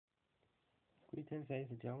Greetings, ladies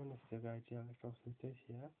and gentlemen. This is your guy JLS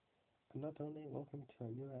here. And not only welcome to a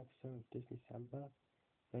new episode of DisneyCember,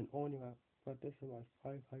 but an all new but this is my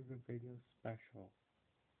 500 video special.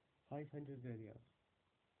 500 videos.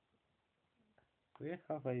 We're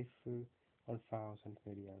halfway through 1,000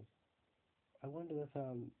 videos. I wonder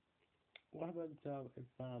what about if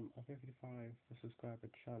a 55 subscriber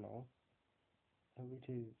channel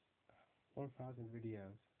reaches 1,000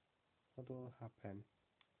 videos? What will happen?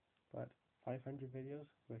 But 500 videos,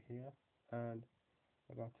 we're here, and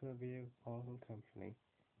about to review Awesome Company.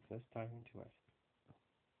 So let's dive into it.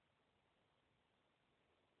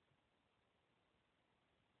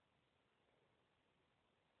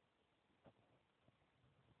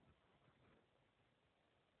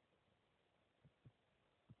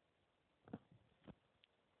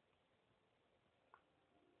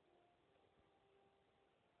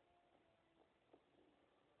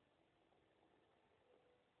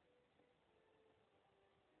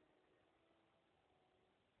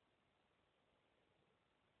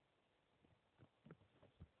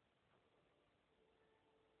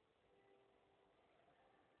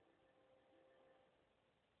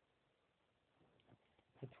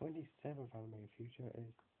 The 27th animated feature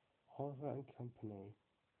is Oliver and Company.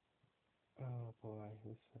 Oh boy,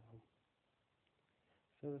 this film.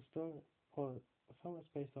 So the story, the film is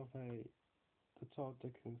based off the Todd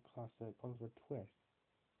Dickens classic Oliver Twist.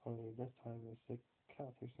 Only this time it's the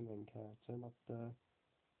cat who's the main character,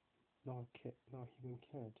 not human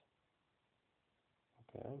kid.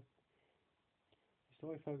 Okay. The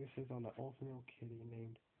story focuses on an orphan little kitty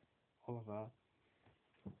named Oliver,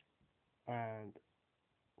 and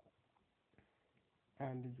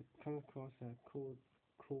he comes across a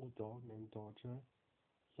cool dog named Dodger.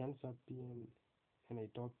 He ends up being in a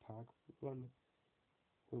dog park run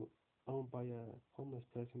who owned by a homeless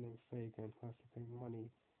person named Fagin who has to pay money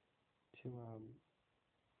to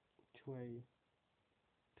to a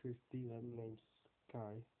to his dealer named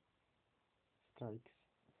Skykes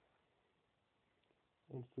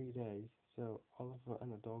in 3 days. So Oliver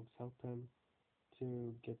and the dogs help him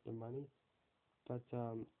to get the money, but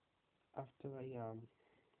after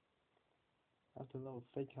after a little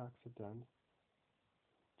fake accident,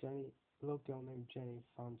 a little girl named Jenny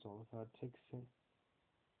finds Oliver,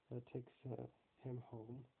 him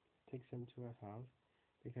home, takes him to her house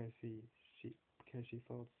because she because she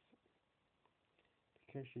thought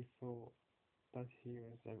because she thought that he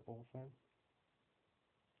was an orphan,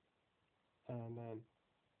 and then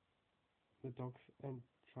the dogs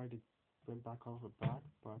try to bring back Oliver back,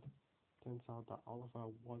 but turns out that Oliver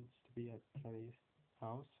wants to be at Jenny's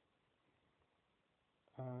house,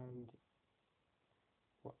 and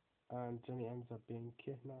Jenny ends up being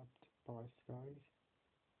kidnapped by Skies.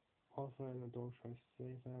 Oliver and the dog try to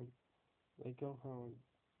save them. They go home,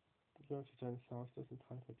 go to Jenny's house just in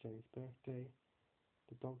time for Jenny's birthday.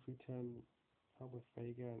 The dogs return home with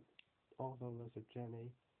Fagin. Oliver lives with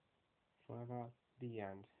Jenny forever. The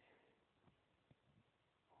end.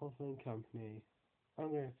 Oliver and Company. I'm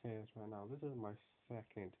going to say this right now. This is my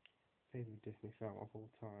second favorite Disney film of all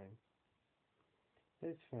time.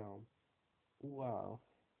 This film, wow.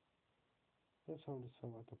 This film just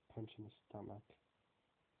felt like a punch in the stomach.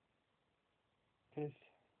 If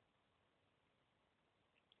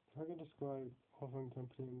I can describe Oliver and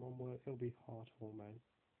Company in one word, it'll be heartwarming.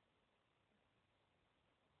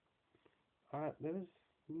 There was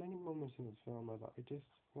many moments in this film that I just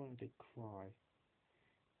wanted to cry.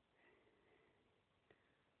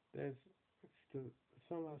 There's the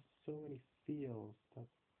film has so many feels that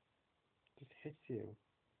just hits you.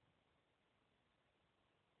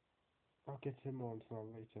 I'll get to more into that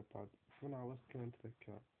later, but for now, let's go into the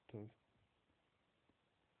characters.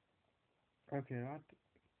 Okay, that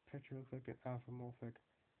picture looks like an anthropomorphic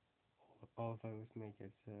Oliver was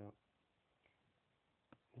naked, so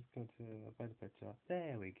let's go to a better picture.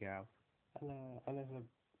 There we go. And there's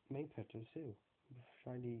a main picture too.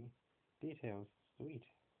 Shiny details. Sweet.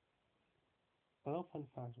 Another fun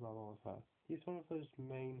fact about Oliver. He's one of those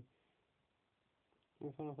main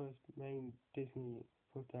Disney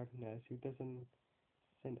protagonists who doesn't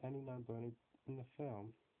send any number in the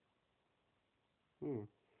film. Hmm.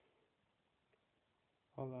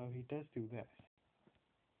 Although he does do this.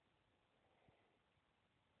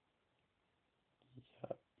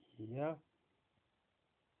 Yeah. Yeah.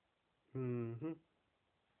 Mm-hmm.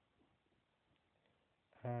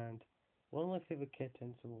 And one of my favorite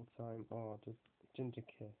kittens of all time are just ginger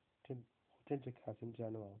kit, ginger cats in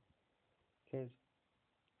general. Because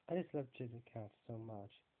I just love ginger cats so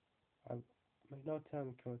much. I might not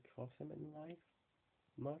come across them in life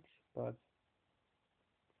much, but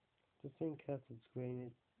just seeing cats on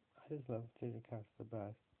screen, just love Disney characters the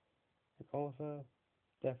best. And also,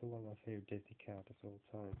 definitely one of my favorite Disney characters of all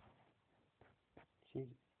time. She's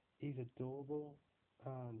he's adorable,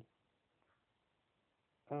 and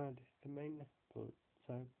and the main pro-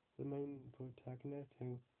 so the main protagonist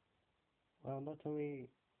who, well, not only,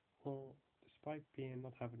 well, despite being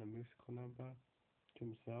not having a musical number to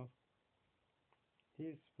himself,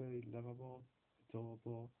 he's really lovable,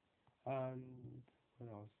 adorable, and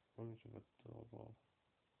what else? What is adorable?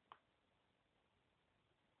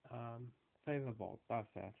 Favorable. That's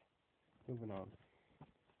it. Moving on.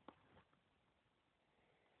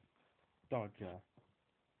 Dodger.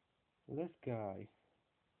 This guy,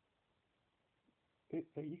 you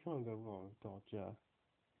can't go wrong with Dodger.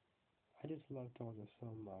 I just love Dodger so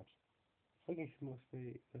much. I think he's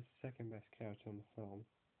mostly the second best character in the film.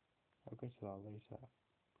 I'll get to that later.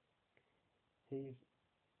 He's,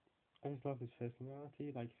 I just love his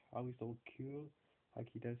personality, like how he's all cool, like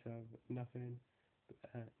he does have nothing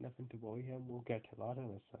to worry him. We'll get to that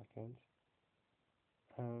in a second.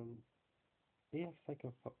 Um, he has like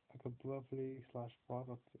a brotherly slash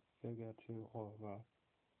father figure to Oliver.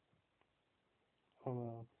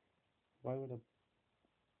 Oh, why would a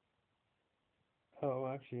oh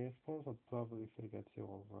actually it's more of a brotherly figure to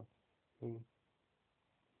Oliver. I mean,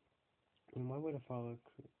 why would a father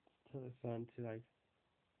tell his son to like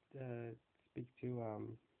uh speak to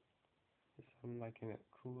someone like in a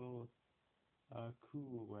cool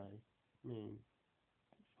way? I mean,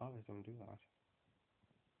 fathers don't do that.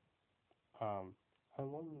 Um,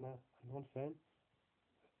 and one thing,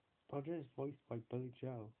 Roger is voiced by Billy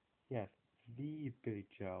Joe. Yes, the Billy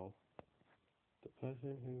Joe, the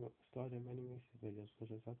person who starred in many music videos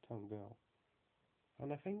such as Uptown Girl.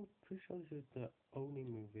 And I think pretty sure this is the only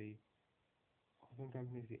movie, I think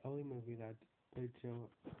Company is the only movie that Billy Joe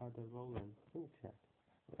had a role in. Let me check.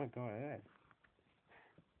 Oh my god, it is.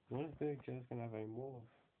 What if Billy Joe's gonna have any more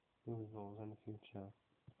movie roles in the future?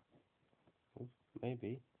 Oops,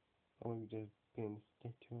 maybe. Or maybe just being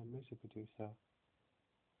stick to a music producer.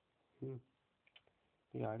 Hmm.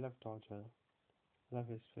 Yeah, I love Dodger. I love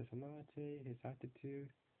his personality, his attitude,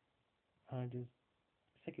 and just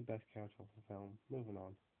second best character of the film. Moving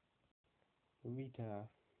on. Rita.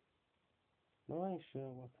 Not really sure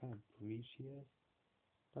what kind of breed she is,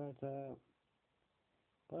 but uh,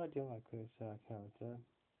 but I do like this character.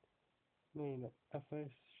 I mean, at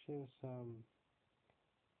first she was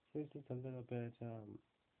just a little bit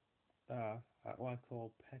what I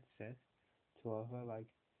call pet sit to other like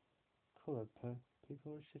colored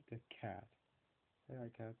people. She's just a cat. They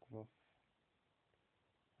like a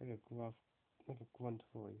like a gruff, like a grunt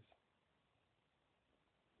voice.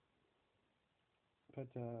 But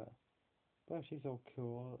uh, but she's all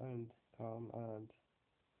cool and calm,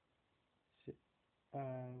 she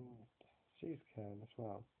and she's kind as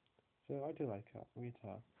well. So I do like her.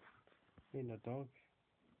 Rita. Being a dog,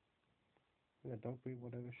 being a dog breed,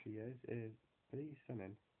 whatever she is pretty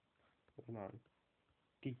stunning. Moving on.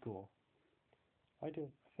 Gigo. I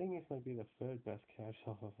think this might be the third best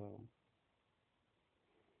character of the film.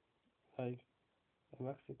 Like a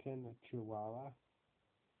Mexican Chihuahua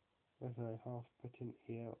with a half bitten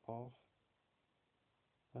ear off.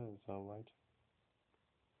 That doesn't sound right.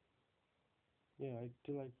 Yeah, I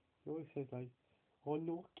do like. He always says like, "Oh,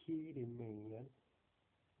 no kidding, man,"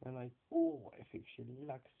 and like, "Oh, I think she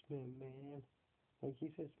likes me, man." Like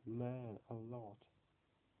he says "man" a lot.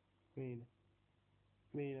 I mean,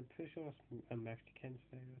 I'm pretty sure it's a Mexican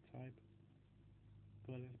stereotype,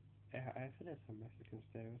 but I think it's a Mexican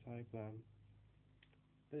stereotype.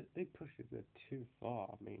 They push it a bit too far.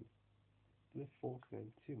 I mean, they're forcing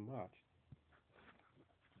it too much.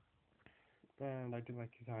 And I do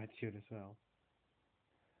like his attitude as well.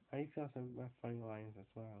 And he's got some funny lines as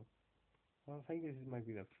well. Well, I think this might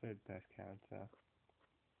be the third best character.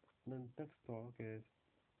 The next dog is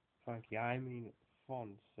Frankie. I mean,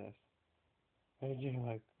 Francis. I do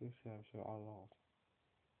like this character a lot.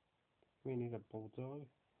 I mean, he's a bulldog,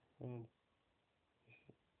 and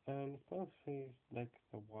it's mostly like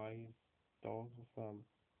the wise dog from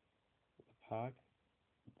the pack,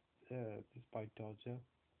 despite Dodger.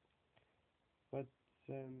 But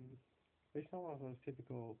um, it's not one of those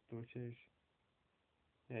typical British.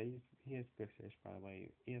 Yeah, he is British, by the way.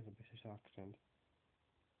 He has a British accent.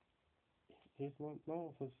 He's not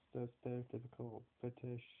of the stereotypical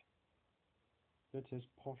British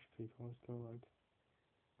posh people. It's go like,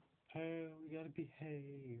 oh, we gotta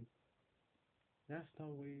behave. That's not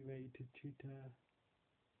way to treat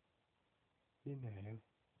you know.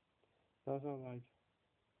 That's not like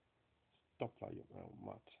stop like you know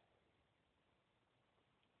much.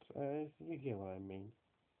 So, you get what I mean.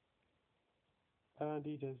 And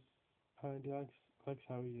he does. And he likes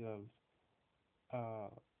how he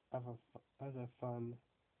has a fun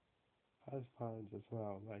has fun as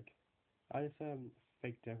well. Like I just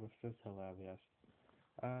fake death was just hilarious.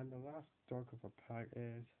 And the last dog of a pack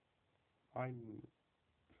is I'm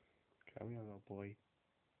coming on, little boy.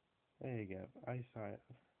 There you go. I saw it.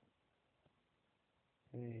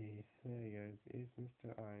 Hey, there you go. It's Mr.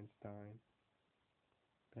 Einstein.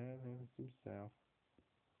 There himself.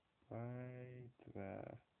 Right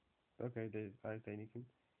there. Okay, there's Einstein. You can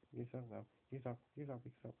stop now. You stop.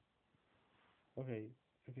 Okay,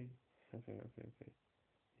 okay, okay.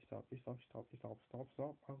 You stop.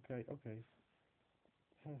 Okay.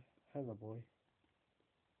 Hello, boy.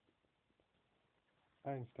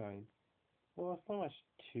 Einstein. Well, it's not much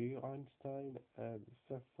to Einstein,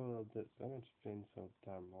 except for that it's been so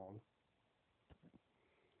damn long.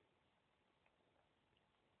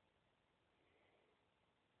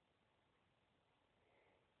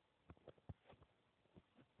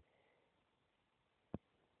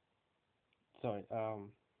 Sorry, it's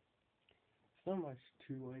not much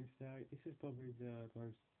to Einstein. This is probably the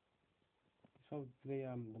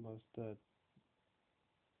most,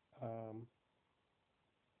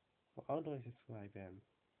 well, how do I describe him?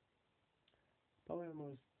 Probably the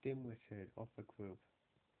most dim-witted of the group.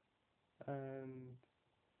 And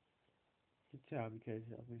you can tell because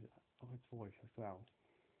of his voice as well.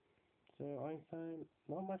 So Einstein,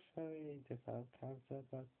 not much very developed character,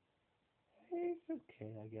 but he's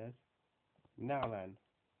okay, I guess. Now then.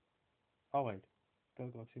 Oh wait,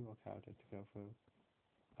 got two more characters to go through.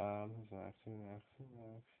 Who's next?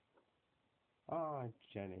 Ah,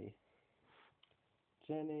 Jenny.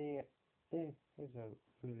 Jenny is a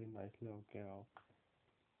really nice little girl.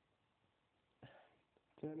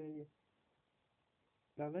 Jenny,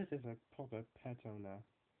 now this is a proper pet owner.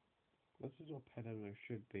 This is what pet owner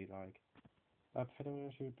should be like. A pet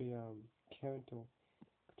owner should be caring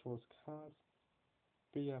towards cats,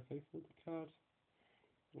 be faithful to cats.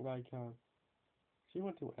 Like she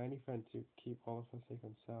won't do anything to keep all of us safe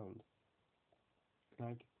and sound.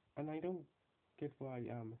 Like, and I don't get why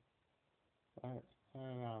her her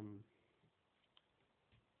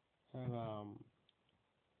her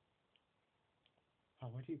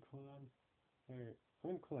what do you call them? Her I'm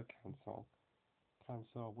gonna call her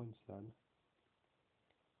Council Winston.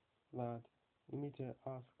 That you need to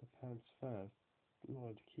ask the parents first in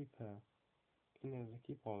order to keep her, in order to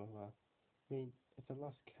keep all of her. I mean, it's a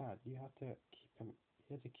lost cat. You have to keep him.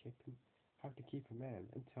 You have to keep him in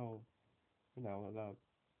until the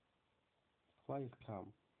supplies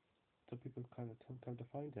come, so people kind of come to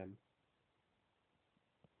find him.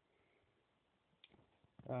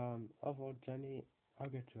 Overall, Jenny, I'll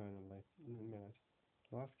get to her in a minute.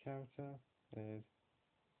 The last character is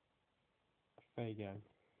Fagin.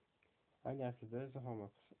 And yes, there's a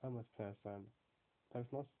homeless person.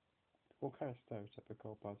 That's not well, kind of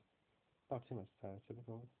stereotypical, but not too much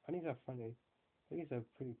stereotypical. And he's a funny. I think he's a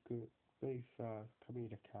pretty good, really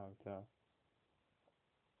comedic character.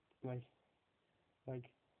 Like, like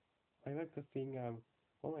I like the thing.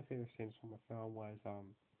 One of my favorite scenes from the film was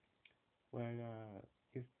when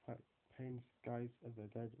he paints guys as a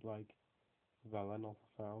dead like villain of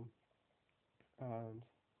the film, and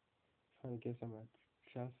kind of gives him a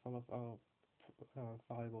chest full of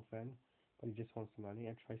valuable thing, but he just wants the money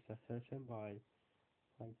and tries to hurt him by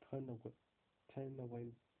like turning the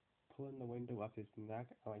wind, pulling the window up his neck.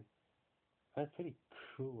 Like that's pretty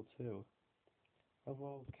cool too.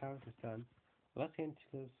 Overall, the character's done. Let's get into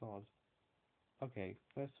the songs. Okay,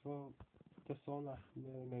 first of all, the song that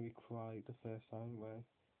really made me cry the first time was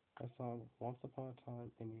a song Once Upon a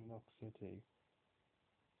Time in New York City.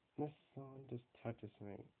 This song just touches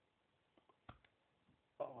me.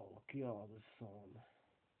 Oh god, this song.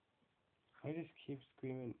 I just keep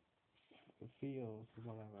screaming feels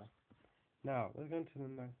whatever. Now, let's go into the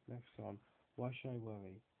next song. Why should I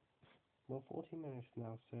worry? Well, 40 minutes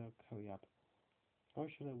now, so hurry up. Why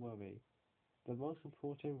should I worry? The most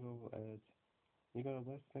important rule is you gotta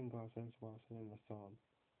wear sunglasses while singing the song.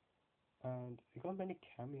 And we got many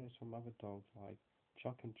cameos from other dogs like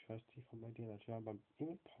Chuck and Trusty from Lady and the Tramp, and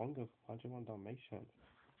even Pongo from 101 Dalmatians.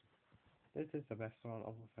 This is the best song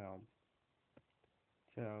of the film.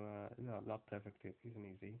 So, no, not perfectly, it's an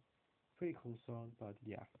easy. Pretty cool song, but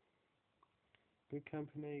yeah. Good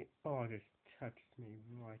Company, oh, this touched me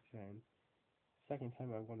right in. Second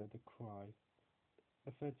time I wanted to cry.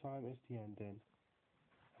 The third time is the ending.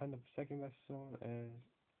 And the second best song is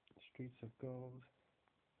Streets of Gold.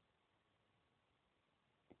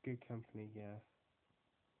 Good Company, yeah.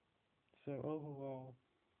 So overall,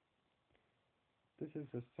 this is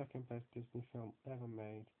the second best Disney film ever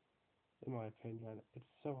made. in my opinion. It's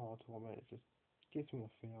so hard to comment. It just gives me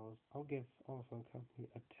a feels. I'll give our phone company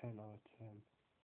a 10 out of